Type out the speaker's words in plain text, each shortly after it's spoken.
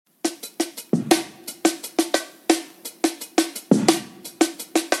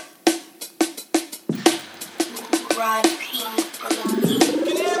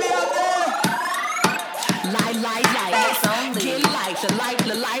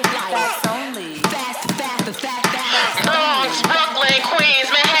Facts only. Facts Bronx, Brooklyn, Queens,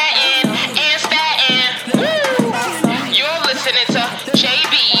 Manhattan, and Staten. Woo! You're listening to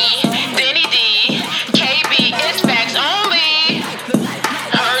JB, Denny D, KB. It's facts only.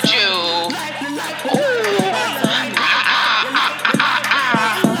 Heard you.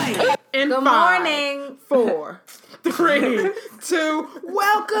 In Good 5, morning. 4, 3, 2.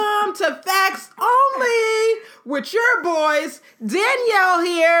 Welcome to Facts Only with your boys, Danielle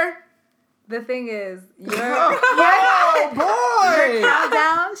here. The thing is, your Oh boy!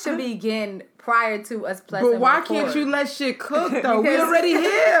 countdown should begin prior to us pressing But why record. can't you let shit cook though? We Because- already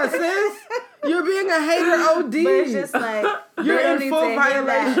here, sis. You're being a hater OD. But it's just like You're they don't in need full to hear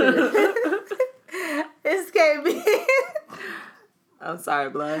that. violation. It's KB. I'm sorry,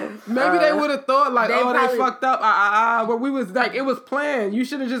 blood. Maybe they would have thought like, they they probably- fucked up. But we was like, it was planned. You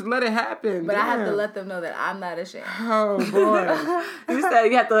should have just let it happen. But I have to Damn. let them know that I'm not a sham. Oh boy. You said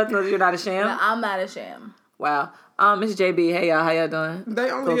you have to let them know that you're not a sham? No, I'm not a sham. Wow. It's JB. Hey, y'all. How y'all doing?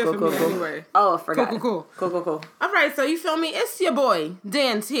 They only here for me anyway. Oh, I forgot. Cool. Cool. All right, so you feel me? It's your boy,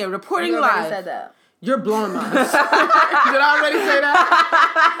 Dan's here, reporting You already live. said that. You're blowing mine. Did I already say that?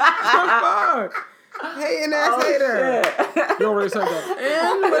 Fuck. Hating ass hater. Shit. You already said that.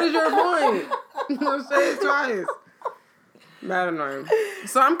 And what is your point? I'm saying it twice. Mad annoying.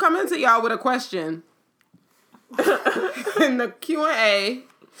 So I'm coming to y'all with a question. And the Q&A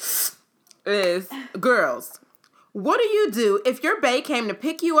is, girls, what do you do if your bae came to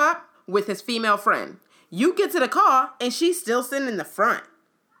pick you up with his female friend? You get to the car and she's still sitting in the front.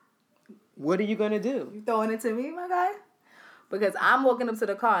 What are you gonna do? You throwing it to me, my guy? Because I'm walking up to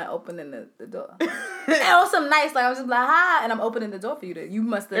the car and opening the door. And on some nice, like I was just like, hi, and I'm opening the door for you. She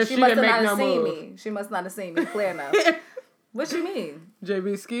must have didn't make not no have seen move. me. She must not have seen me clear enough. What you mean?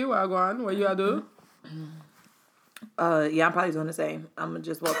 JB Ski, Wagwan, what you gotta do? Yeah, I'm probably doing the same. I'm gonna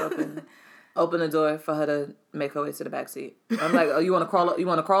just walk up and open the door for her to make her way to the back seat. I'm like, oh, you want to crawl? You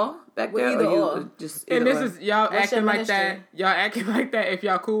want to crawl back Well, there? either or you or. just And either this or? is y'all What's acting your like that. ministry? Y'all acting like that if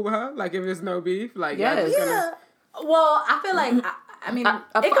y'all cool with her. Like if it's no beef. Like y'all Yes. just gonna. Yeah. Well, I feel like I mean, I it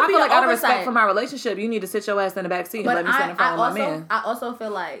could feel be like an out of respect oversight. for my relationship, you need to sit your ass in the back seat and But let me sit in front of my man. I also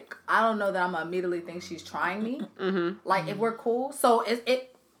feel like I don't know that I'm gonna immediately think she's trying me. Mm-hmm. Like if we're cool, so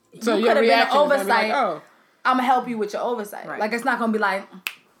it. So you your could have been an reaction is gonna be oversight. like, oh. I'm gonna help you with your oversight. Right. Like it's not gonna be like,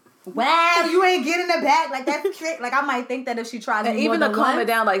 wow, you ain't getting the back. Like that's trick. Like I might think that if she tries And me even more to than calm once, it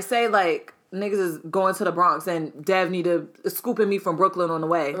down, like say like niggas is going to the Bronx and Dev need to scooping me from Brooklyn on the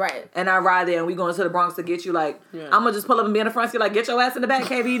way. Right. And I ride there and we going to the Bronx to get you like, Yeah. I'm going to just pull up and be in the front seat like, get your ass in the back,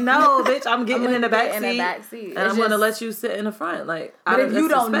 KB. No, bitch, I'm getting in the back in seat. the back seat. And I'm going to let you sit in the front. Like, But if you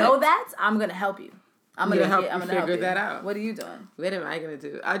don't know respect. that, I'm gonna help you. I'm You gonna help I'm you gonna help figure you. that out. What are you doing? What am I gonna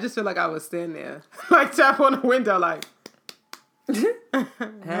do? I just feel like I would stand there, like tap on the window, like, Hey.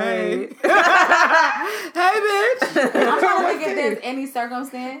 hey, bitch. I'm trying to think if there's any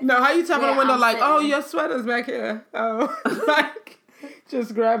circumstance. No, how you tap on Yeah, the window I'm like, oh, sitting. your sweater's back here. Oh, like,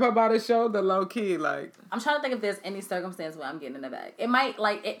 just grab her by the shoulder, low key, like. I'm trying to think if there's any circumstance where I'm getting in the bag. It might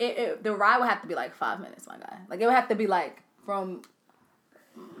like the ride would have to be like 5 minutes, my guy. Like it would have to be like from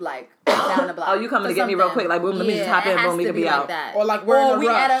like down the block. Oh, you coming to get me real quick? Like, boom, let me just hop in, boom, we can be out. That. Or like we're in a we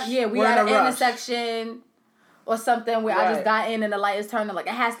rush. at a We're in a rush. intersection or something where I Right. just got in and the light is turning. Like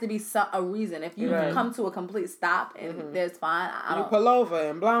it has to be a reason. If you Right. come to a complete stop and there's fine, I You don't. pull over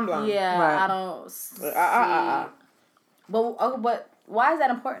and blah blah. Yeah, Right. I don't. See. But But why is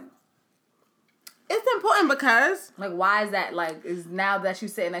that important? it's important because Like, why is that? Like, is now that you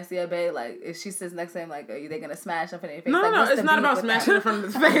sitting next to your babe, like, if she sits next to him, like, are they gonna smash something in your face? no, like, what's it's the not beef about with smashing that? it from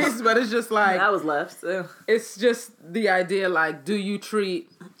his face, but it's just like I was left. So. it's just the idea. Like, do you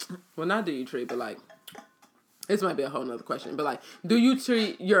treat? Well, not do you treat, but like, this might be a whole nother question. But like, do you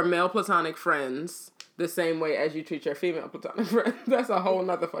treat your male platonic friends the same way as you treat your female platonic friends? That's a whole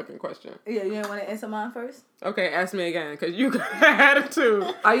nother fucking question. Yeah, you didn't want to answer mine first? Okay, ask me again, because you had it too.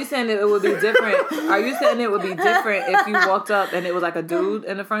 Are you saying that it would be different? Are you saying it would be different if you walked up and it was like a dude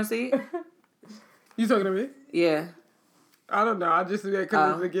in the front seat? You talking to me? Yeah. I don't know. I just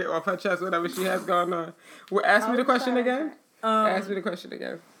couldn't get off her chest whatever she has going on. Well, ask me the question again. Ask me the question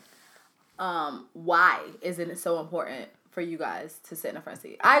again. Why isn't it so important for you guys to sit in the front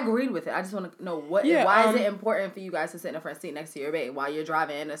seat? I agreed with it. I just want to know why is it important for you guys to sit in the front seat next to your babe while you're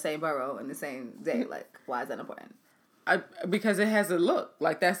driving in the same borough in the same day? Like, why is that important? Because it has a look.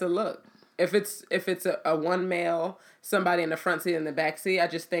 Like, that's a look. If it's a one male, somebody in the front seat and the back seat, I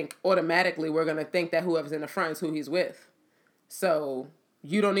just think automatically we're gonna think that whoever's in the front is who he's with. So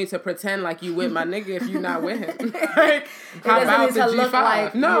you don't need to pretend like you with my nigga if you're not with him. Like, how about the G5?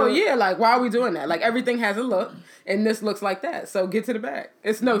 Like like, why are we doing that? Like, everything has a look, and this looks like that. So get to the back.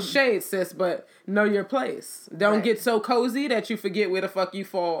 It's no shade, sis, but know your place. Don't get so cozy that you forget where the fuck you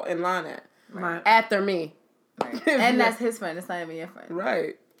fall in line at. Right. After me. Right. And that's his friend. It's not even your friend.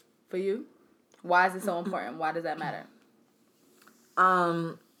 Right. For you? Why is it so important? Why does that matter?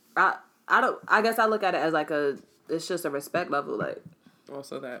 I guess I look at it as like it's just a respect level, like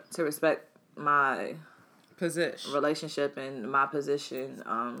also that to respect my position, relationship and my position.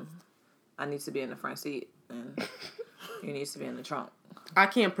 I need to be in the front seat and he needs to be in the trunk. I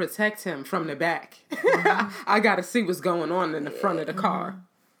can't protect him from the back. I gotta see what's going on in the front of the car.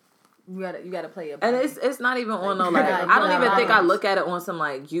 You gotta play your part. And it's not even on no like I don't even think I look at it on some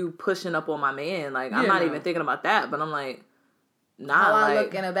like you pushing up on my man. Like I'm not even thinking about that, but I'm like, nah, how I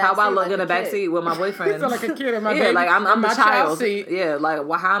look in a backseat with my boyfriend. Feel like a kid in my baby. Like I'm the child seat. Yeah, like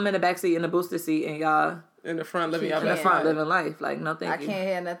how I'm in the backseat in the booster seat and y'all in the front living life. Like no thank you. I can't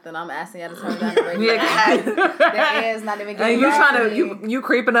hear nothing. I'm asking y'all to turn down the radio. The air's not even getting. And you trying to you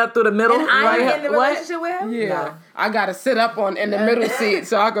creeping up through the middle. And I'm in the relationship with him. Yeah, no. I gotta sit up in the middle seat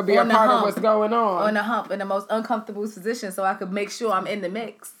so I could be a part of what's going on. On the hump, in the most uncomfortable position, so I could make sure I'm in the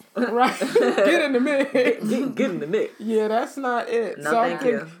mix. Right, get in the mix. Get in the mix. Yeah, that's not it. No, so thank I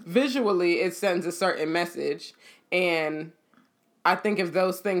think you. Visually it sends a certain message, and I think if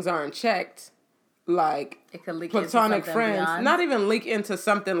those things aren't checked. Like it could leak platonic into friends, beyond. not even leak into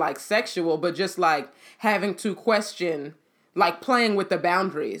something like sexual, but just like having to question, like playing with the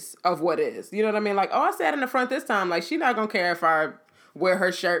boundaries of what is. You know what I mean? Like, oh, I sat in the front this time. Like, she not gonna care if I wear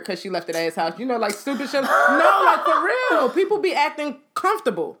her shirt because she left it at his house. You know, like stupid shit. No, like for real. People be acting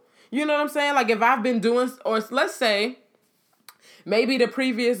comfortable. You know what I'm saying? Like if I've been doing, or let's say, maybe the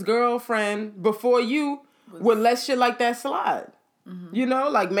previous girlfriend before you would let shit like that slide. Mm-hmm. You know,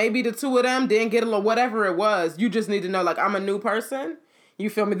 like maybe the two of them didn't get along, whatever it was. You just need to know, like, I'm a new person. You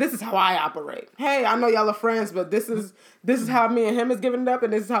feel me? This is how I operate. Hey, I know y'all are friends, but this is how me and him is giving it up,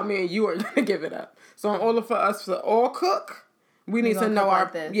 and this is how me and you are gonna give it up. So in order for us to all cook, we need to know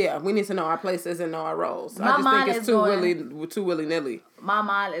we need to know our places and know our roles. I just think it's too willy nilly. My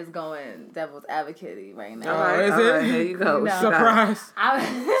mind is going devil's advocate right now. All right, here you go. Surprise. I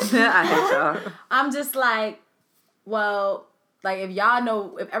hate y'all. I'm just like, well. Like, if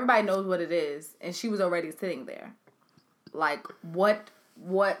everybody knows what it is, and she was already sitting there, like, who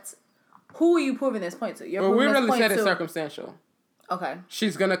are you proving this point to? We really said it's circumstantial. Okay.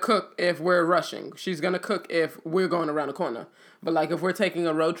 She's gonna cook if we're rushing. She's gonna cook if we're going around the corner. But, like, if we're taking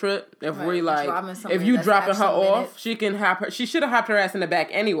a road trip, if you dropping her off, she should have hopped her ass in the back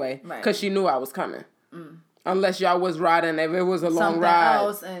anyway, because she knew I was coming. Mm. Unless y'all was riding, if it was a long ride.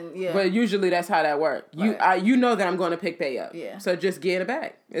 Else But usually that's how that works. Right. You know that I'm going to pick Pay up. Yeah. So just get it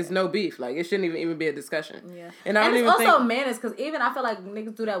back. It's no beef. Like, it shouldn't even be a discussion. Yeah. And it's also manners, because even I feel like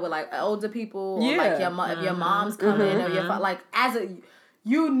niggas do that with, like, older people. Or, like, if your mom's coming, or your like, as a...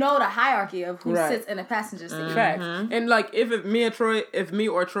 You know the hierarchy of who sits in the passenger seat. Mm-hmm. Facts. And like if me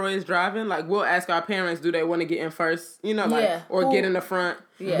or Troy is driving, like we'll ask our parents, do they want to get in first? You know, like get in the front.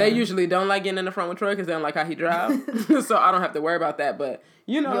 Yeah. They usually don't like getting in the front with Troy because they don't like how he drives. So I don't have to worry about that. But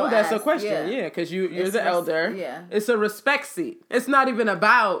that's a question. Yeah, because you're the elder. Yeah. It's a respect seat. It's not even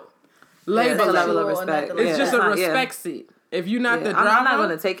about label level of respect. It's just a respect seat. If you're not the driver... I'm not going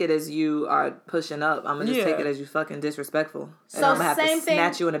to take it as you are pushing up. I'm going to just take it as you fucking disrespectful. So and I'm going to have to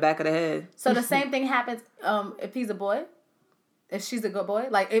snatch you in the back of the head. So the same thing happens if he's a boy? If she's a good boy?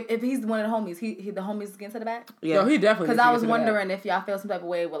 Like, if he's one of the homies, the homies get into the back? Yeah. No, he definitely because I was wondering if y'all feel some type of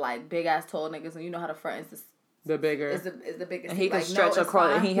way with, like, big-ass tall niggas, and you know how the front is the bigger. Is the biggest. And he can stretch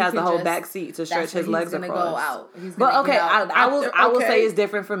across, and he has the whole back seat to stretch his legs across. Go out. But okay, I will say it's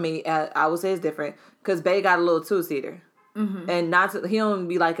different for me. I will say it's different because Bae got a little two-seater. Mm-hmm. And he don't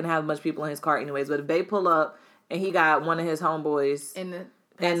be liking to have much people in his car anyways. But if they pull up and he got one of his homeboys in the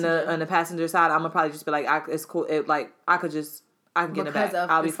passenger side, I'm gonna probably just be like, it's cool. I can get in the back.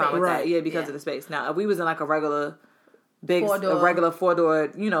 I'll be fine with that. Yeah, because of the space. Now, if we was in like a regular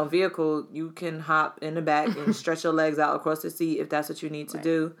four-door, vehicle, you can hop in the back and stretch your legs out across the seat if that's what you need to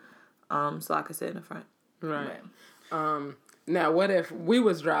do. So I could sit in the front. Right. Now, what if we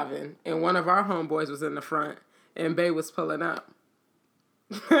was driving and one of our homeboys was in the front and Bae was pulling up?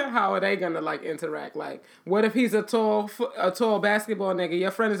 How are they gonna like interact? Like, what if he's a tall basketball nigga?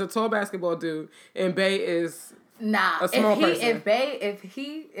 Your friend is a tall basketball dude, and Bae is a small person. If right,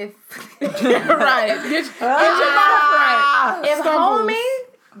 get your mouth right. If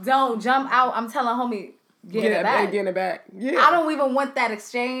homie don't jump out, I'm telling homie, getting it back. Yeah. I don't even want that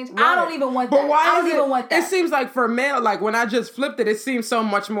exchange. Right. I don't even want that. But why I don't even want that. It seems like for male, like when I just flipped it seems so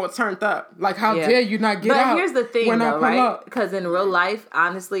much more turned up. Like, how dare you not get out? But here's the thing, though, right? Because in real life,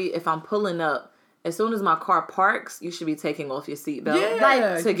 honestly, if I'm pulling up, as soon as my car parks, you should be taking off your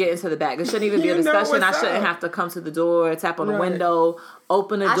seatbelt to get into the back. There shouldn't even be a discussion. I shouldn't have to come to the door, tap on the window,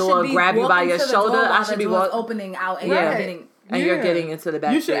 open the door, grab you by your shoulder. I should be opening out and you're getting into the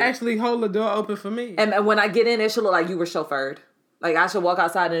back. You should actually hold the door open for me. And when I get in, it should look like you were chauffeured. Like, I should walk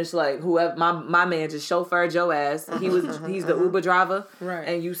outside and it's like, whoever, my man just chauffeured your ass. He's the Uber driver. Right.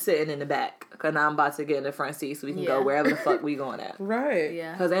 And you sitting in the back. Because now I'm about to get in the front seat so we can go wherever the fuck we going at. Right.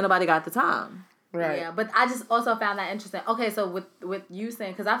 Yeah. Because ain't nobody got the time. Right. Yeah, but I just also found that interesting. Okay, so with you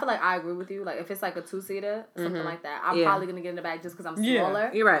saying, because I feel like I agree with you. Like, if it's like a 2-seater, something like that, I'm probably going to get in the back just because I'm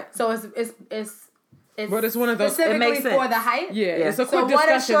smaller. You're right. So it's but it's one of those specifically for the height. Yeah, it's a quick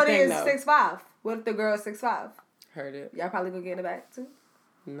discussion thing, though. So what if Shorty is 6'5"? What if the girl is 6'5"? Heard it. Y'all probably gonna get in the back too?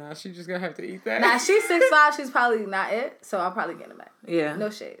 Nah, she just gonna have to eat that. Nah, she's 6'5", she's probably not it, so I'll probably get in the back. Yeah. No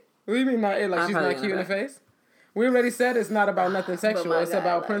shade. What do you mean not it? Like, she's not cute in the face? We already said it's not about nothing sexual. It's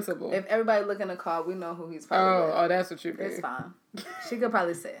about principle. If everybody look in the car, we know who he's probably with. Oh, that's what you mean. It's fine. She could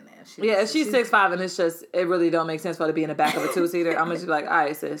probably sit in there. If she's 6'5" and it's just, it really don't make sense for her to be in the back of a 2-seater, I'm just like, all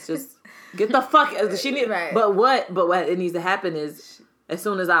right, sis, just get the fuck. She need. Right. But what it needs to happen is, as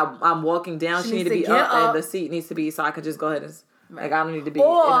soon as I'm walking down, she needs to be up and the seat needs to be so I could just go ahead and. Right. Like, I don't need to be.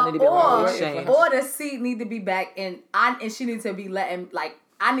 Or the seat need to be back and she needs to be letting, like,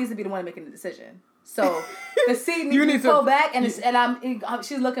 I need to be the one making the decision. So the seat needs to be pulled back, and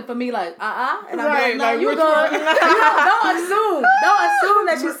she's looking for me like, and I'm like, no, you go. Don't assume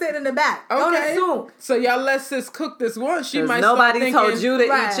that she's sitting in the back. Okay. Don't assume. So y'all let sis cook this one. She might nobody start thinking, told you to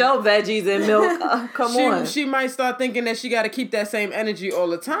eat your veggies and milk. Come on. She might start thinking that she got to keep that same energy all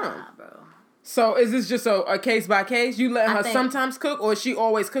the time. Nah, bro. So is this just a case by case? You let her sometimes cook, or is she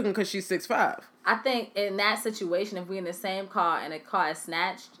always cooking because she's 6'5"? I think in that situation, if we're in the same car and the car is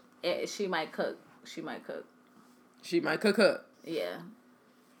snatched, she might cook. She might cook. Yeah.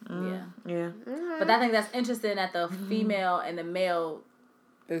 Yeah. Mm-hmm. But I think that's interesting that the female and the male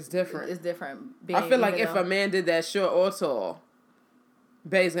is different. It's different. I feel like if a man did that short or tall,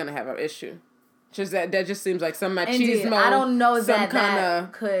 Bae's gonna have an issue. Just that just seems like some machismo. Indeed. I don't know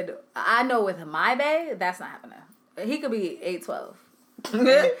that could. I know with my Bae, that's not happening. He could be 8'12",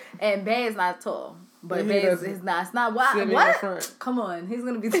 and Bae is not tall. But Bae is not. It's not wild. What? Come on, he's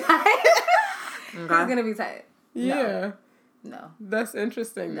gonna be tight. He's gonna be tight. Yeah. No. That's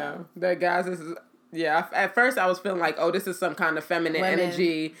interesting though. That guys, this is. Yeah, at first I was feeling like, oh, this is some kind of feminine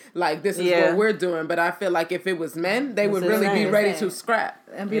energy. Like, this is what we're doing. But I feel like if it was men, they would really be ready to scrap.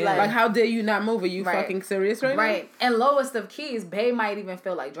 And be like, how dare you not move? Are you fucking serious right now? Right. And lowest of keys, Bae might even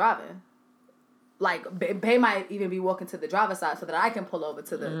feel like driving. Like, Bae might even be walking to the driver's side so that I can pull over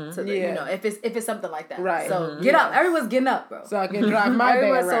to the you know, if it's something like that. Right. So, get up. Everyone's getting up, bro. So I can drive my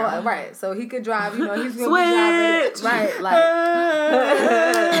Bae around. Right. So he could drive, you know, he's going to be driving. Right. Like.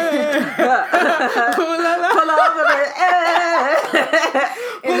 Pull over,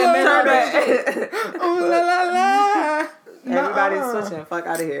 in the middle of the street. Ooh la la la. Everybody's switching. Fuck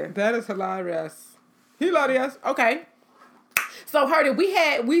out of here. That is hilarious. Hilarious. Okay. So, Herdy,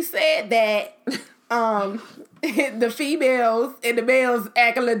 we said that the females and the males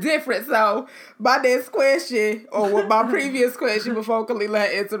act a little different. So, my next question, or my previous question before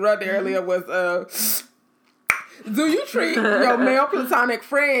Kalila interrupted earlier was, do you treat your male platonic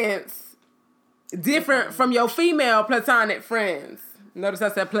friends different from your female platonic friends? Notice I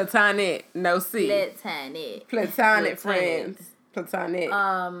said platonic, no C. Platonic friends. Platonic.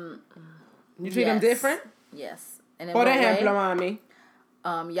 You treat them different? Yes. Por ejemplo, mami.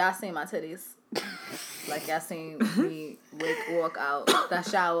 Y'all seen my titties. Like, y'all seen me walk out the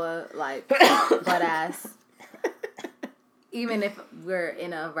shower, like, butt ass. Even if we're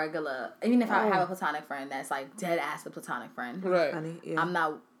in a regular, even if I have a platonic friend that's, like, dead ass a platonic friend. Right. I'm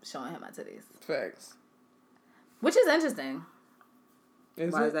not showing him my titties. Facts. Which is interesting.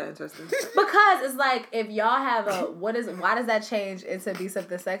 Why is that interesting? Because it's like, if y'all have why does that change into be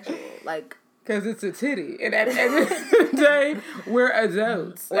something sexual? Like, because it's a titty. And at the end of the day, we're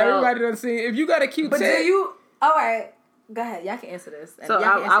adults. Well, everybody done see if you got a cute titty. But do you... All right. Go ahead. Y'all can answer this. So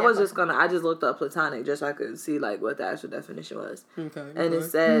I just looked up platonic just so I could see, like, what the actual definition was. Okay. And it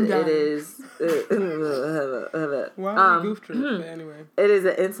said it is... Why we goof trip? Anyway. It is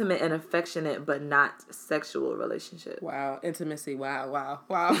an intimate and affectionate but not sexual relationship. Wow. Intimacy. Wow. wow.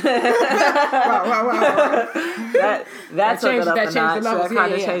 That changed the levels. That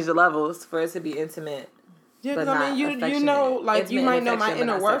kind of changed the levels for it to be intimate Yeah, because I mean, you know, like, you might know my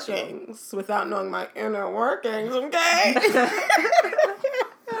inner workings without knowing my inner workings, okay?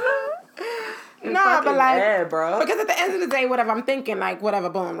 No, but like, bro. Because at the end of the day, whatever I'm thinking, like, whatever,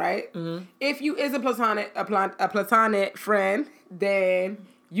 boom, right? Mm-hmm. If you is a platonic friend, then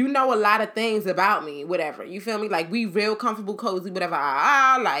you know a lot of things about me, whatever. You feel me? Like, we real comfortable, cozy, whatever.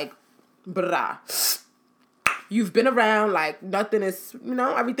 Like, blah. You've been around, like, nothing is, you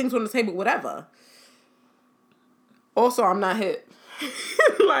know, everything's on the table, whatever. Also, I'm not hit.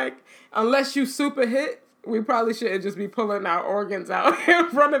 Like, unless you super hit, we probably shouldn't just be pulling our organs out in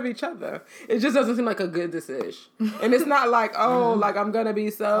front of each other. It just doesn't seem like a good decision. And it's not like, oh, like, I'm gonna be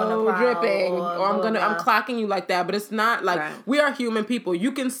so dripping, or I'm clocking you like that. But it's not like, we are human people.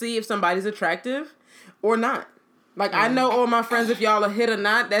 You can see if somebody's attractive or not. Like, I know all my friends, if y'all are hit or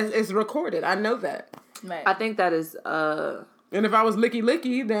not, it's recorded. I know that. Right. I think that is, and if I was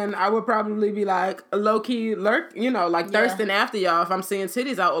licky, then I would probably be like a low-key lurk, you know, like thirsting after y'all. If I'm seeing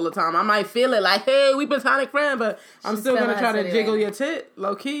titties out all the time, I might feel it like, hey, we platonic friend, but I'm still going to try to jiggle your tit,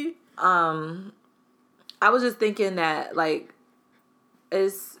 low-key. I was just thinking that, like, I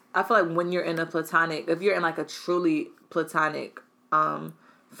feel like when you're in a platonic, if you're in like a truly platonic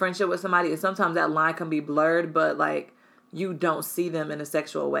friendship with somebody, and sometimes that line can be blurred, but like you don't see them in a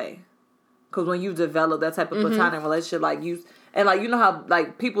sexual way. Because when you develop that type of platonic relationship, like you... And, like, you know how,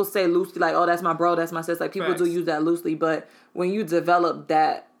 like, people say loosely, like, oh, that's my bro, that's my sis. Like, people do use that loosely. But when you develop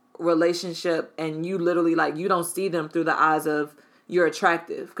that relationship and you literally, like, you don't see them through the eyes of you're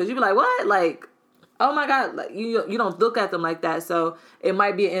attractive. Because you be like, what? Like, oh, my God. Like, you don't look at them like that. So, it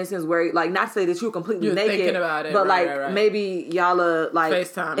might be an instance where, like, not to say that you're completely naked. Thinking about it. But, maybe y'all are, like,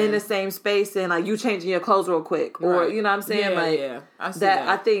 FaceTime in the same space and, like, you changing your clothes real quick. Or, you know what I'm saying? I see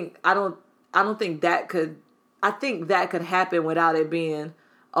that. I don't think that could... I think that could happen without it being,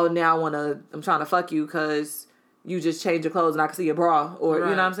 oh, now I'm trying to fuck you because you just changed your clothes and I can see your bra. Or, you know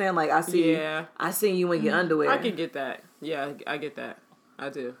what I'm saying? Like, I see you in your underwear. I can get that. Yeah, I get that. I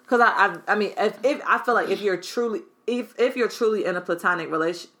do. Because, I mean, if I feel like if you're truly in a platonic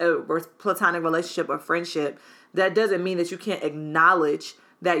relationship or friendship, that doesn't mean that you can't acknowledge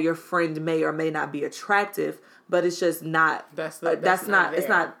that your friend may or may not be attractive, but it's just not, it's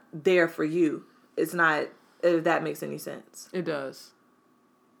not there for you. It's not... If that makes any sense. It does.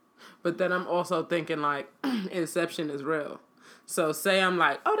 But then I'm also thinking, like, inception is real. So say I'm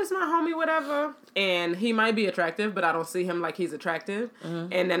like, oh, this my homie, whatever. And he might be attractive, but I don't see him like he's attractive.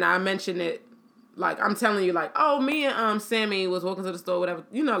 Mm-hmm. And then I mention it, like, I'm telling you, like, oh, me and Sammy was walking to the store, whatever.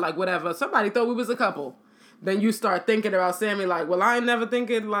 You know, like, whatever. Somebody thought we was a couple. Then you start thinking about Sammy like, well, I ain't never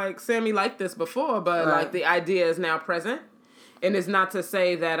thinking, like, Sammy like this before. But, like, the idea is now present. And it's not to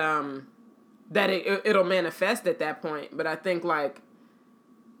say that, that it'll manifest at that point. But I think, like,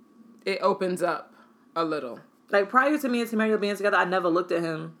 it opens up a little. Like, prior to me and Tamario being together, I never looked at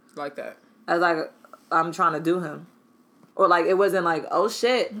him... like that. As, like, I'm trying to do him. Or, like, it wasn't like, oh,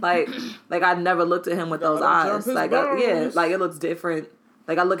 shit. Like I never looked at him with those eyes. Like, like, it looks different.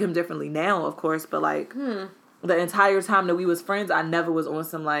 Like, I look at him differently now, of course. But, like, the entire time that we was friends, I never was on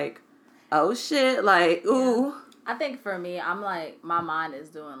some, like, oh, shit. Like, ooh... I think for me, I'm like, my mind is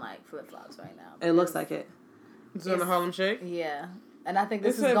doing like flip-flops right now. It looks like it. It's doing a Harlem Shake? Yeah. And I think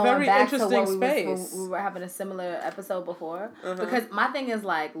this is going back to what we were having a similar episode before. Uh-huh. Because my thing is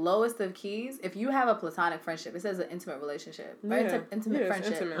like, lowest of keys, if you have a platonic friendship, it says an intimate relationship. Right? Yeah. Intimate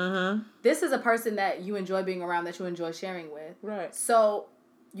friendship. Intimate. Uh-huh. This is a person that you enjoy being around, that you enjoy sharing with. Right. So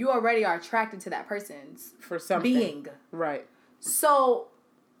you already are attracted to that person's for something. Being. Right. So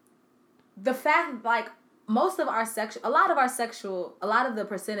the fact, like, a lot of the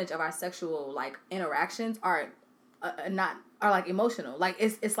percentage of our sexual like interactions are like emotional. Like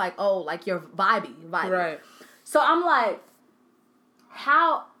it's like, oh, like you're vibey. Right. So I'm like,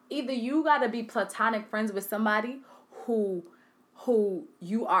 how either you gotta be platonic friends with somebody who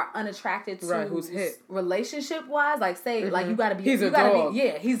you are unattracted to, right, who's hit relationship wise, like say like you gotta be he's a dog.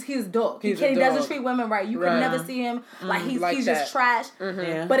 He's a dog. He doesn't treat women right. You can never see him like he's just trash.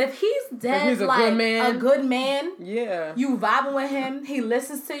 Yeah. But if he's dead, he's like a good man, yeah, you vibing with him, he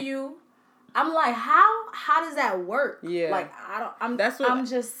listens to you. I'm like, how does that work? Yeah, like I'm just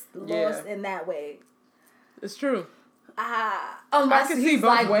lost in that way. It's true. Unless he's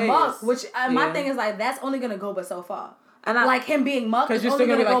like Muck, which my thing is like that's only gonna go but so far. And like him being Muck, because you're still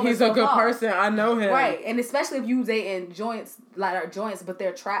gonna be like, he's a good person. I know him, right? And especially if you dating joints, but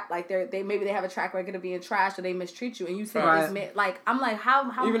they're like they maybe they have a track record of being trash or they mistreat you, and you say this man, like I'm like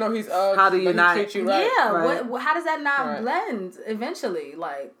how even though he's how do you not treat you right? Yeah, right. What how does that not blend eventually?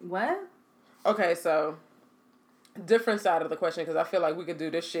 Like what? Okay, so different side of the question, because I feel like we could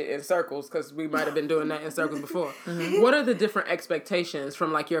do this shit in circles, because we might have been doing that in circles before. What are the different expectations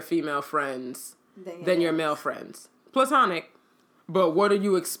from like your female friends than your male friends? Platonic, but what do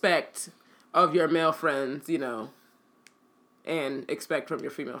you expect of your male friends, you know, and expect from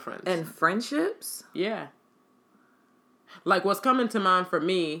your female friends? And friendships? Yeah. Like, what's coming to mind for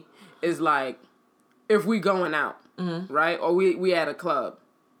me is like, if we going out, right? Or we at a club.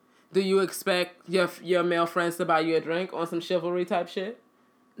 Do you expect your male friends to buy you a drink on some chivalry type shit?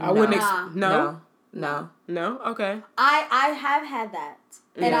 No. I wouldn't. No. Okay. I have had that,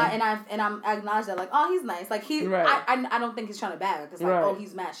 and Yeah. I acknowledge that, like, oh, he's nice, like Right. I don't think he's trying to bag, it's like, Right. oh,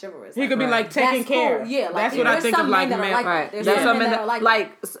 he's mad chivalrous. He Like, could be like taking that's care. cool. Yeah, like, that's what I think of like men. men. Right. There's That's some something men that are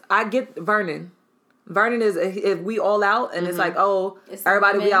like I get Vernon. Vernon is, if we all out and it's like, oh, It's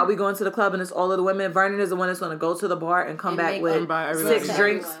everybody women. we out, we going to the club and it's all of the women. Vernon is the one that's going to go to the bar and come And back make with them buy everybody 6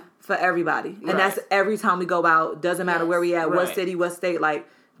 drinks. drinks for everybody. And that's every time we go out. Doesn't matter where we at, what Right. city, what state. Like,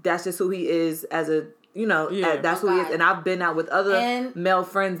 that's just who he is as a, you know, Yeah. that's who he is. And I've been out with other male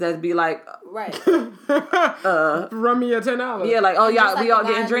friends that be like, right. Run me your $10. yeah, like, oh, Just y'all, like we all the guy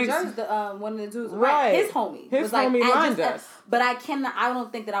getting in drinks. New Jersey, one of the dudes, Right. his homie. His was like, homie and lined just, us. But I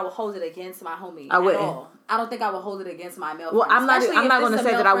don't think that I would hold it against my homie. I wouldn't. At all. I don't think I would hold it against my male Well, friend. I'm not Especially if going to this is a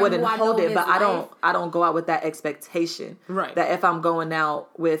say male that I friend wouldn't who I hold know it, but his I life. don't go out with that expectation. Right. That if I'm going out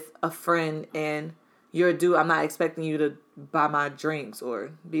with a friend and you're a dude, I'm not expecting you to buy my drinks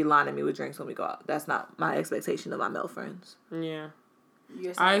or be lining me with drinks when we go out. That's not my expectation of my male friends. Yeah.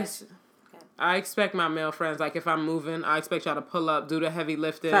 You're saying I expect my male friends, like, if I'm moving, I expect y'all to pull up, do the heavy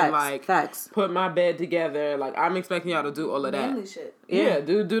lifting, Facts. put my bed together. Like, I'm expecting y'all to do all of that. manly shit. Yeah,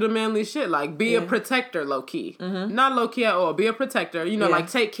 do the manly shit. Like, be a protector, low key. Not low key at all. Be a protector. You know, like,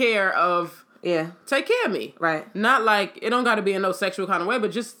 take care of me. Right. Not like, it don't got to be in no sexual kind of way,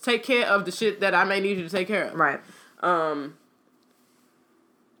 but just take care of the shit that I may need you to take care of. Right.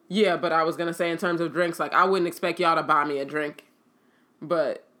 Yeah, but I was going to say in terms of drinks, like, I wouldn't expect y'all to buy me a drink.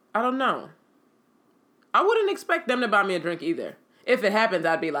 But, I don't know. I wouldn't expect them to buy me a drink either. If it happens,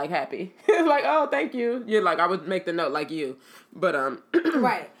 I'd be like happy. Like, oh, thank you. You're like, I would make the note like you. But,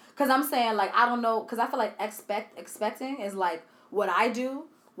 Right. Because I'm saying, like, I don't know. Because I feel like expecting is like what I do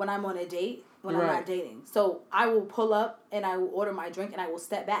when I'm on a date, when I'm not dating. So I will pull up and I will order my drink and I will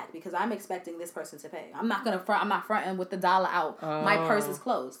step back because I'm expecting this person to pay. I'm not going to front. I'm not fronting with the dollar out. My purse is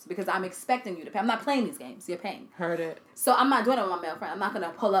closed because I'm expecting you to pay. I'm not playing these games. You're paying. Heard it. So I'm not doing it with my male friend. I'm not going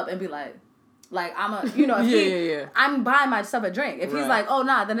to pull up and be like I'm a, you know, if I'm buying myself a drink. If he's like, oh,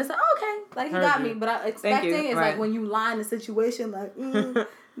 nah, then it's like, okay. Like, he got me. But expecting is like when you lie in the situation, like,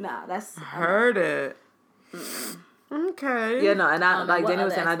 nah, that's... Heard it. Okay. Yeah, no, and I like Danny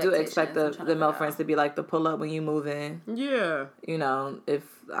was saying, I do expect the male friends to be like the pull up when you move in. Yeah. You know, if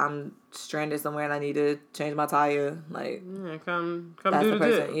I'm stranded somewhere and I need to change my tire, like... Yeah, come that's do the the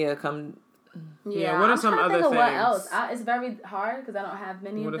person. dip. Yeah, come... Yeah, what are some other things? What else? It's very hard because I don't have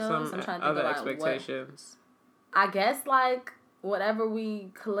many What of are those. some I'm trying to think other about expectations? I guess, like, whatever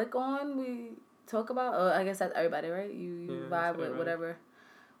we click on, we talk about. Oh, I guess that's everybody, right? You vibe with whatever.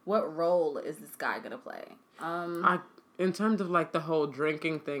 What role is this guy gonna play? In terms of, like, the whole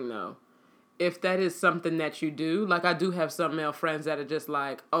drinking thing, though, if that is something that you do, like, I do have some male friends that are just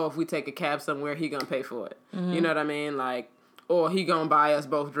like, oh, if we take a cab somewhere, he gonna pay for it. You know what I mean? Like, or he gonna buy us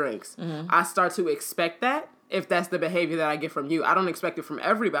both drinks. I start to expect that if that's the behavior that I get from you. I don't expect it from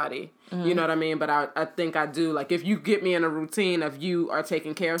everybody. You know what I mean? But I think I do. Like, if you get me in a routine of you are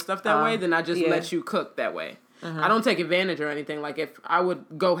taking care of stuff that way, then I just let you cook that way. I don't take advantage or anything. Like, if I would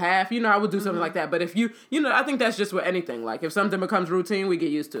go half, I would do something like that. But if I think that's just with anything. Like, if something becomes routine, we get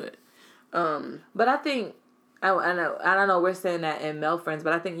used to it. But I think... I don't know, we're saying that in male friends,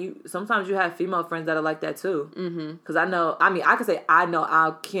 but I think sometimes you have female friends that are like that too. Because I can say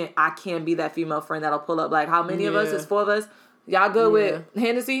I can be that female friend that'll pull up, like, how many of us? It's 4 of us. Y'all good with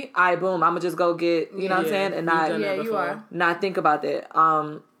Hennessy? All right, boom, I'm gonna just go get, you know what I'm saying? And you are. Not think about that.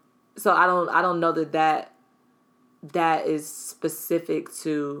 So I don't know that is specific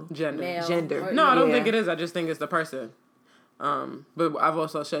to gender. No, I don't think it is. I just think it's the person. But I've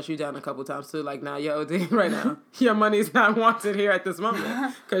also shut you down a couple times too. Like, nah, yo, OD right now. Your money's not wanted here at this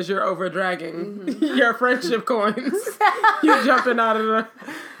moment because you're over dragging your friendship coins. You're jumping out of the.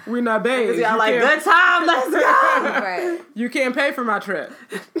 We not babes. Y'all like, good time, let's go. Right. You can't pay for my trip.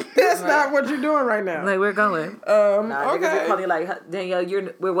 That's not what you're doing right now. Like, we're going. Okay. Probably like, Danielle,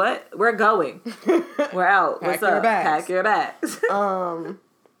 we're what? We're going. We're out. What's up? Pack your bags.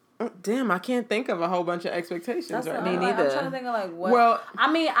 Damn, I can't think of a whole bunch of expectations right now. Me neither. I'm trying to think of, like, what... Well...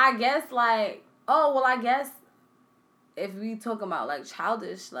 I mean, I guess, like... Oh, well, I guess if we talk about, like,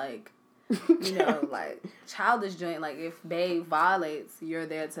 childish, like... you know, like childish joint. Like if bae violates, you're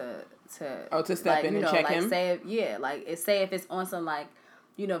there to step like, in you and know, check like him. say if it's on some like,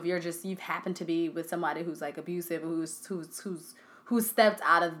 you know, if you've happened to be with somebody who's like abusive, who's stepped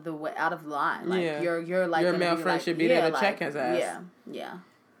out of the line. Like you're like your male friend should be there to check his ass. Yeah.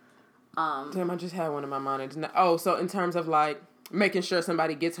 Damn, I just had one in my mind. Oh, so in terms of like making sure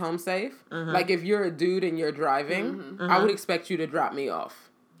somebody gets home safe, like if you're a dude and you're driving, I would expect you to drop me off.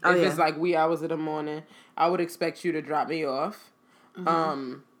 If it's like wee hours of the morning, I would expect you to drop me off.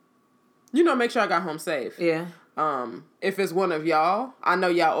 You know, make sure I got home safe. Yeah. If it's one of y'all, I know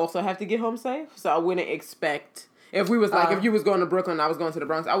y'all also have to get home safe, so I wouldn't expect, if we was like, if you was going to Brooklyn and I was going to the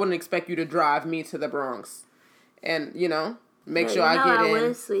Bronx, I wouldn't expect you to drive me to the Bronx. And, you know, make sure I get in.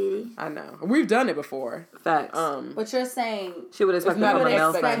 Would, sweetie. I know. We've done it before. Facts. But you're saying she would expect not from an a male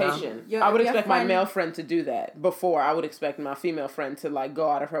expectation. friend. I would expect my male friend to do that before. I would expect my female friend to like go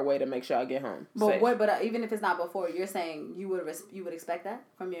out of her way to make sure I get home. But safe. what? But even if it's not before, you're saying you would expect that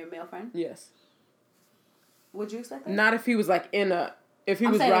from your male friend? Yes. Would you expect that? Not if he was like if he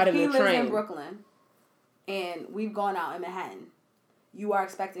was saying riding if he the train. lives in Brooklyn, and we've gone out in Manhattan, you are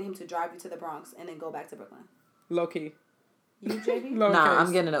expecting him to drive you to the Bronx and then go back to Brooklyn. Low key. You, JB? Lowercase. Nah,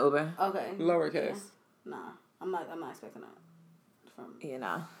 I'm getting an Uber. Okay. Lowercase. Yeah. Nah, I'm not expecting that from. You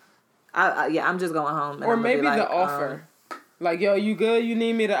know, I'm just going home. Or maybe the offer, like, yo, you good? You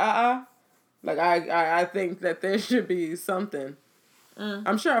need me to Like I think that there should be something.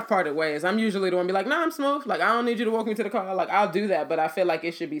 I'm sure I've parted ways. I'm usually the one be like, nah, I'm smooth. Like, I don't need you to walk me to the car. Like, I'll do that, but I feel like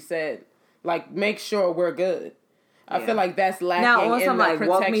it should be said. Like, make sure we're good. I feel like that's lacking now, in also, the like, protection.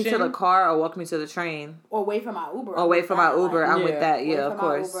 walk me to the car or walk me to the train. Or wait for my Uber. Or wait for my Uber. I'm with that. Wait Yeah, for of my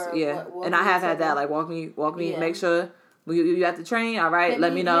course. Uber, Yeah. walk And I me have to had that. the- Like, walk me, Yeah. make sure. You at the train? All right.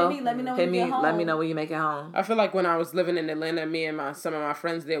 Let me know. Let me know when you get home. Let me know when you make it home. I feel like when I was living in Atlanta, me and some of my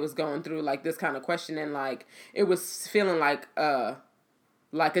friends there was going through like this kind of question, and like it was feeling like a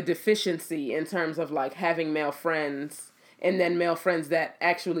deficiency in terms of like having male friends and then male friends that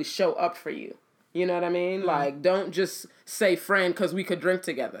actually show up for you. You know what I mean? Mm-hmm. Like, don't just say friend because we could drink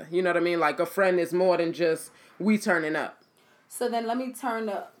together. You know what I mean? Like, a friend is more than just we turning up. So then let me turn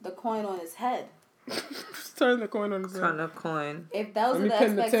the coin on his head. Turn the coin on his head. Turn the coin. If those Let are the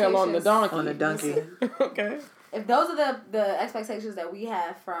pin the tail on the donkey. On the donkey. Okay. If those are the expectations that we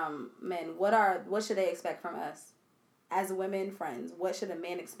have from men, what should they expect from us? As women friends, what should a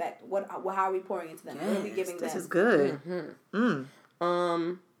man expect? How are we pouring into them? Yes, what are we giving them? This is good.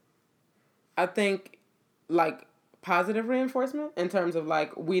 I think like positive reinforcement in terms of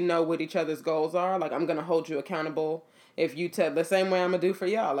like we know what each other's goals are. Like, I'm gonna hold you accountable. If you tell the same way I'm gonna do for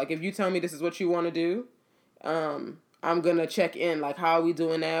y'all. Like, if you tell me this is what you want to do, I'm gonna check in. Like, how are we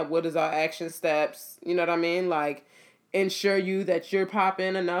doing that? What is our action steps? You know what I mean? Like, ensure you that you're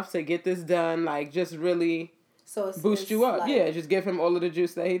popping enough to get this done. Like, just really boost you up. Like, just give him all of the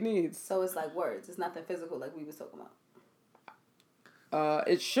juice that he needs. So it's like words. It's nothing physical like we was talking about.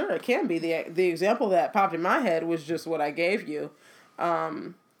 It can be. The example that popped in my head was just what I gave you.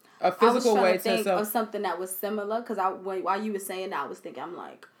 A physical way to think of something that was similar, because while you were saying that, I was thinking, I'm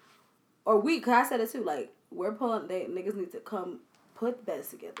like, cause I said it too, like, we're pulling, niggas need to come put beds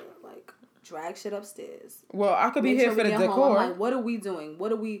together, like, drag shit upstairs. Well, I could be here for the decor. Like, what are we doing?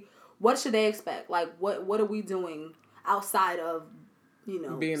 What should they expect? Like, what are we doing outside of, you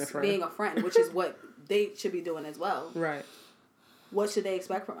know, being a friend, which is what they should be doing as well. Right. What should they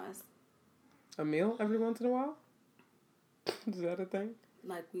expect from us? A meal every once in a while? Is that a thing?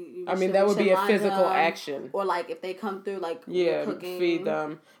 Like that would be a physical action. Or like if they come through, like cooking. Feed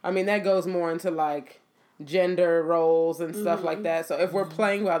them. I mean, that goes more into like gender roles and stuff like that. So if we're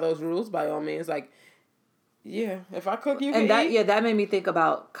playing by those rules, by all means, like, yeah, if I cook, you can eat. Yeah, that made me think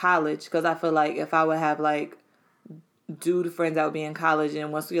about college, because I feel like if I would have like dude friends that would be in college,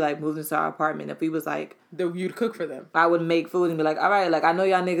 and once we like moved into our apartment, if we was like, you'd cook for them. I would make food and be like, all right, like, I know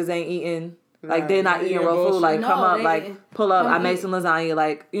y'all niggas ain't eating. Like, they're not eating raw food. Like, come up, like, pull up. I made some lasagna.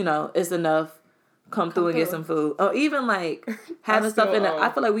 Like, you know, it's enough. Come through and get some food. Or even, like, having stuff in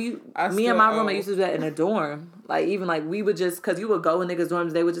I feel like me and my roommate used to do that in a dorm. Like, even, like, we would just, because you would go in niggas'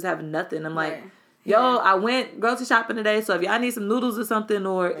 dorms, they would just have nothing. I'm like, yo, I went grocery shopping today, so if y'all need some noodles or something,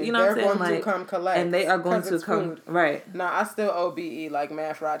 or, you know what I'm saying? They're going like, to come collect. And they are going to come. Food. Right. Nah, I still owe BE, like,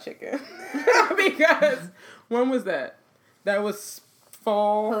 mad fried chicken. Because, when was that? That was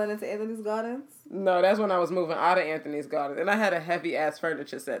fall. Pulling into Anthony's Gardens? No, that's when I was moving out of Anthony's Gardens. And I had a heavy-ass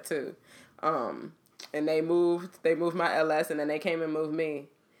furniture set, too. And they moved my LS, and then they came and moved me.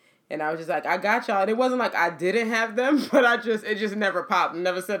 And I was just like, I got y'all. And it wasn't like I didn't have them, but it just never popped.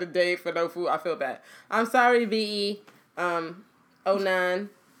 Never set a date for no food. I feel bad. I'm sorry, BE. 09.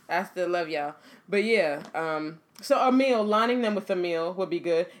 I still love y'all. But yeah, so a meal, lining them with a meal would be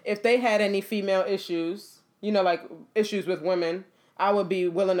good. If they had any female issues, like issues with women, I would be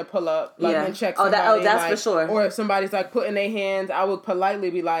willing to pull up, and check somebody. That's for sure. Or if somebody's like putting their hands, I would politely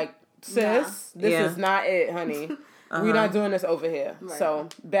be like, sis, this is not it, honey. We're not doing this over here. Right. So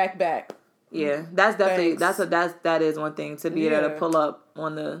back. Yeah, that's definitely that is one thing to be able to pull up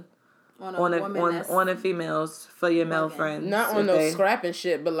on the females for your male friends. Not on no scrapping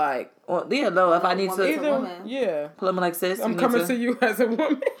shit, but like if I need to pull them like sis. I'm coming to you as a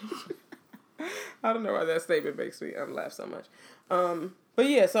woman. I don't know why that statement makes me laugh so much. But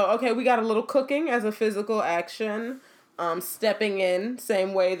yeah, so okay, we got a little cooking as a physical action. Stepping in,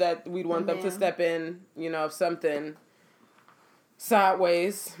 same way that we'd want them to step in, if something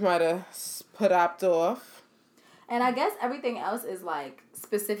sideways might have popped off. And I guess everything else is like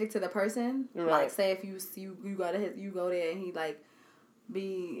specific to the person. Right. Like say if you go there and he like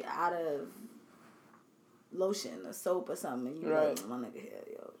be out of lotion or soap or something, and you like, my nigga here,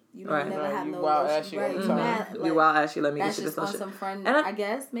 yo. You don't never have no lotion. Right. You wild ass, let me get you this lotion. Some friend, I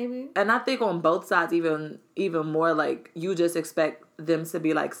guess, maybe. And I think on both sides, even more, like, you just expect them to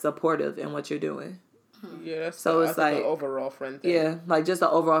be, like, supportive in what you're doing. Yeah, it's like an overall friend thing. Yeah, like, just an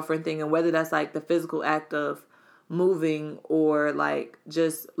overall friend thing. And whether that's, like, the physical act of moving or, like,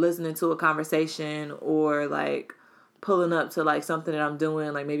 just listening to a conversation or, like, pulling up to, like, something that I'm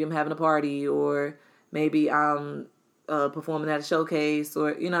doing. Like, maybe I'm having a party or maybe I'm performing at a showcase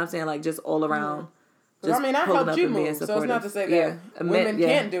or, you know what I'm saying? Like, just all around. Just I helped you move, so it's not to say that women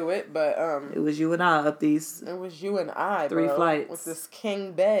can't do it, but... it was you and I up these... It was you and I, 3 flights. With this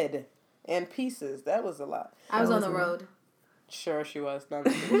king bed and pieces. That was a lot. I was on the road. Sure she was. No,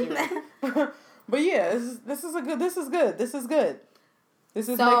 but yeah, this is good. This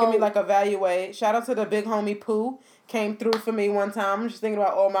is making me, like, evaluate. Shout out to the big homie Pooh. Came through for me one time. I'm just thinking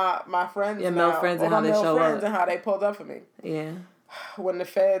about all my friends male friends and how they show up. And how they pulled up for me. Yeah. When the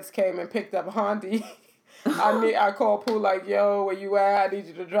feds came and picked up Hondi, I called Pooh like, yo, where you at? I need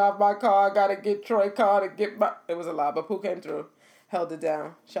you to drive my car. I got to get Troy's car to get my... It was a lot, but Pooh came through. Held it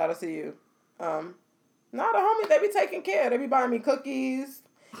down. Shout out to you. The homie, they be taking care. They be buying me cookies.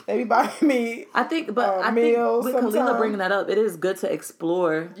 They be buying me I think with Kalila bringing that up, it is good to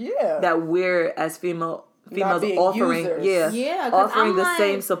explore that we're, as females offering, offering the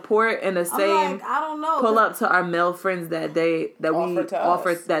same support and the same I don't know, pull up to our male friends that they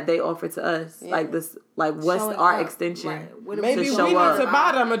offer to us. Yeah. Like this, like what's our extension? Right. Maybe we need to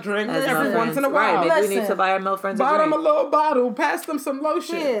buy them a drink every once in a while. Right. Maybe we need to buy our male friends a drink. Buy them a little bottle. Pass them some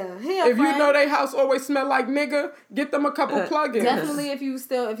lotion. Yeah, if you know their house always smell like nigga, get them a couple plugins. Definitely, if you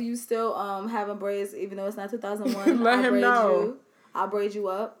still having braids, even though it's not 2001, let him know. I'll braid you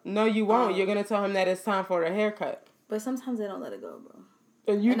up. No, you won't. You're going to tell him that it's time for a haircut. But sometimes they don't let it go, bro.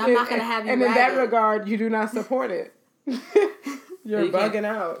 And I'm not going to have you. And in that regard, you do not support it. You're bugging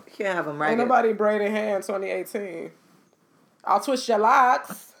out. You can't have them ragged. Ain't nobody braiding hair in 2018. I'll twist your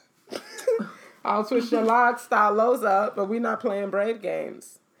locks. Style those up, but we're not playing braid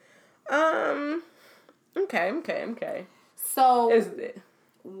games. Okay. So... Is it...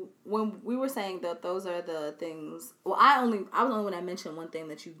 When we were saying that those are the things, I was the only one that mentioned one thing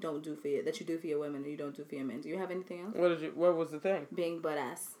that you don't do that you do for your women and you don't do for your men. Do you have anything else? What was the thing? Being butt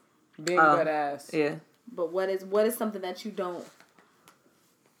ass. Butt ass. Yeah. But what is something that you don't?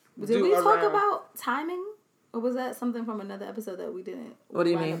 Did we talk about timing, or was that something from another episode that we didn't? What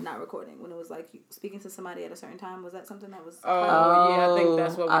do you mean? Not recording when it was like speaking to somebody at a certain time. Was that something that was? I think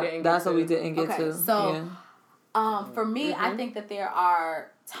that's what we didn't. That's what we didn't get to. So. Yeah. For me, I think that there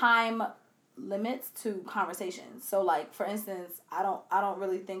are time limits to conversations. So, like, for instance, I don't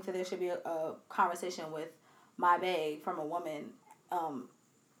really think that there should be a conversation with my bae from a woman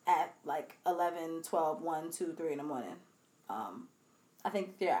at, like, 11, 12, 1, 2, 3 in the morning. I